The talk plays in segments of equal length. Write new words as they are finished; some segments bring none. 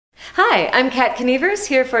Hi, I'm Kat Knievers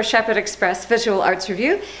here for Shepherd Express Visual Arts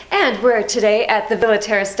Review, and we're today at the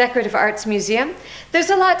Terrace Decorative Arts Museum. There's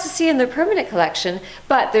a lot to see in their permanent collection,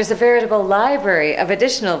 but there's a veritable library of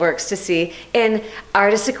additional works to see in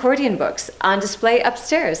artist accordion books on display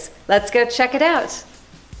upstairs. Let's go check it out.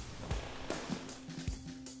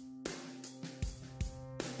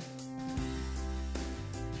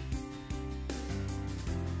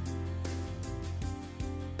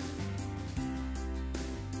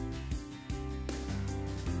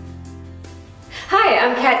 Hi,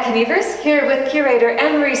 I'm Kat Knievers here with curator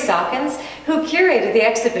Annemarie Sawkins, who curated the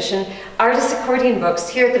exhibition Artist Accordion Books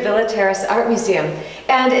here at the Terrace Art Museum.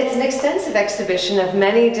 And it's an extensive exhibition of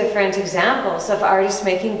many different examples of artists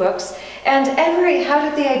making books. And Annemarie, how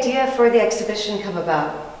did the idea for the exhibition come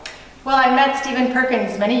about? Well, I met Stephen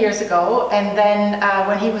Perkins many years ago, and then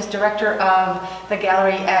when he was director of the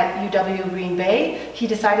gallery at UW Green Bay, he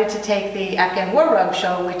decided to take the Afghan War Rug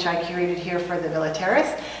show, which I curated here for the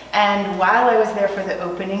Terrace. And while I was there for the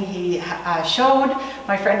opening, he showed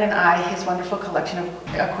my friend and I his wonderful collection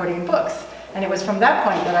of accordion books. And it was from that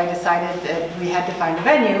point that I decided that we had to find a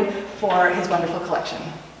venue for his wonderful collection.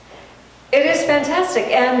 It is fantastic,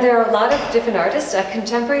 and there are a lot of different artists,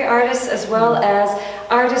 contemporary artists as well as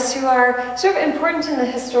artists who are sort of important in the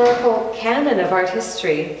historical canon of art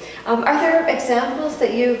history. Are there examples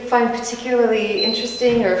that you find particularly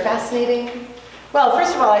interesting or fascinating? Well,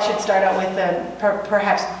 first of all, I should start out with a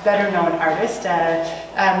perhaps better known artist.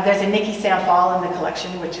 There's a Niki de Saint Phalle in the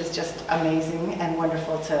collection, which is just amazing and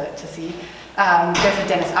wonderful to see. There's a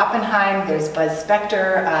Dennis Oppenheim, there's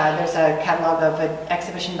Spector, there's a catalog of an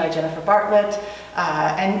exhibition by Jennifer Bartlett,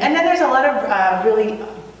 and then there's a lot of really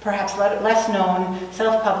perhaps less known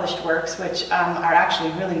self-published works which are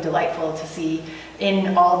actually really delightful to see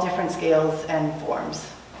in all different scales and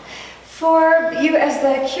forms. For you as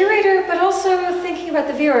the curator, but also thinking about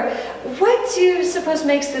the viewer, what do you suppose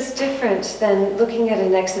makes this different than looking at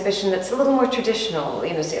an exhibition that's a little more traditional,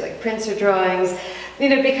 you know, say like prints or drawings, you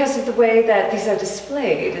know, because of the way that these are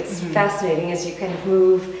displayed? It's fascinating as you kind of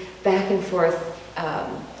move back and forth,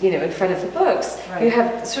 you know, in front of the books. Right. You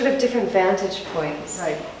have sort of different vantage points.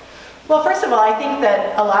 Right. Well, first of all, I think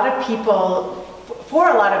that for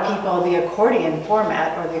a lot of people, the accordion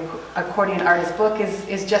format or the accordion artist book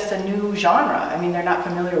is just a new genre. I mean, they're not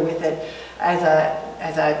familiar with it as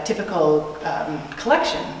a typical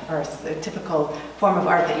collection or a typical form of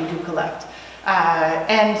art that you do collect.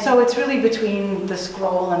 And so it's really between the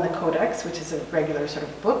scroll and the codex, which is a regular sort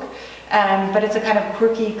of book, but it's a kind of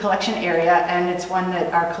quirky collection area, and it's one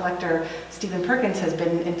that our collector, Stephen Perkins, has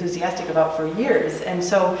been enthusiastic about for years. And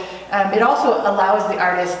so it also allows the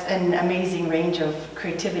artist an amazing range of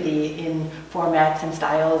creativity in formats and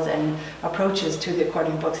styles and approaches to the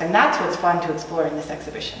accordion books, and that's what's fun to explore in this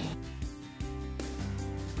exhibition.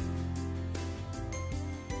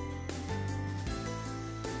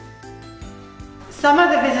 Some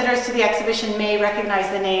of the visitors to the exhibition may recognize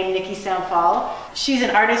the name Niki de Saint Phalle. She's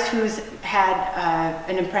an artist who's had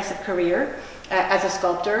an impressive career as a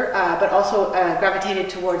sculptor, but also gravitated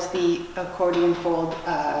towards the accordion-fold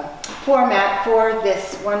format for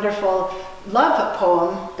this wonderful love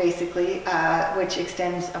poem, basically, which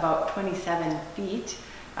extends about 27 feet.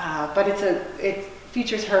 But it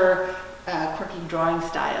features her quirky drawing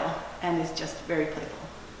style and is just very playful.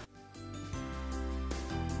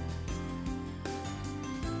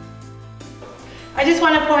 I just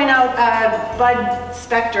want to point out Bud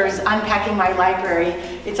Spector's Unpacking My Library.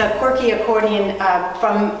 It's a quirky accordion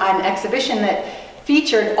from an exhibition that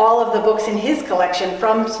featured all of the books in his collection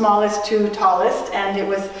from smallest to tallest, and it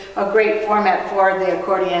was a great format for the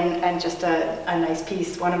accordion and just a nice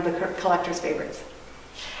piece, one of the collector's favorites.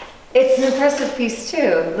 It's an impressive piece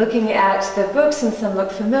too, looking at the books, and some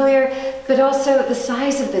look familiar, but also the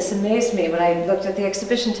size of this amazed me when I looked at the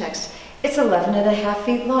exhibition text. It's 11.5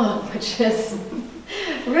 feet long, which is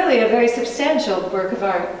really a very substantial work of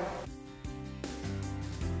art.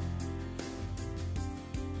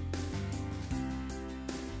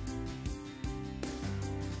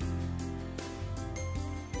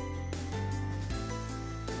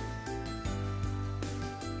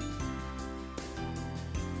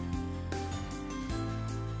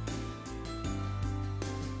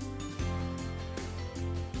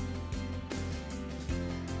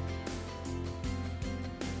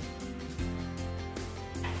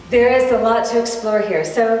 There is a lot to explore here,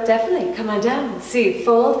 so definitely come on down and see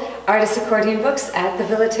full artist accordion books at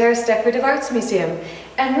the Terrace Decorative Arts Museum.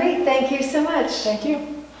 Annemarie, thank you so much. Thank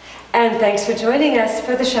you. And thanks for joining us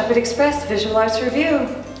for the Shepherd Express Visual Arts Review.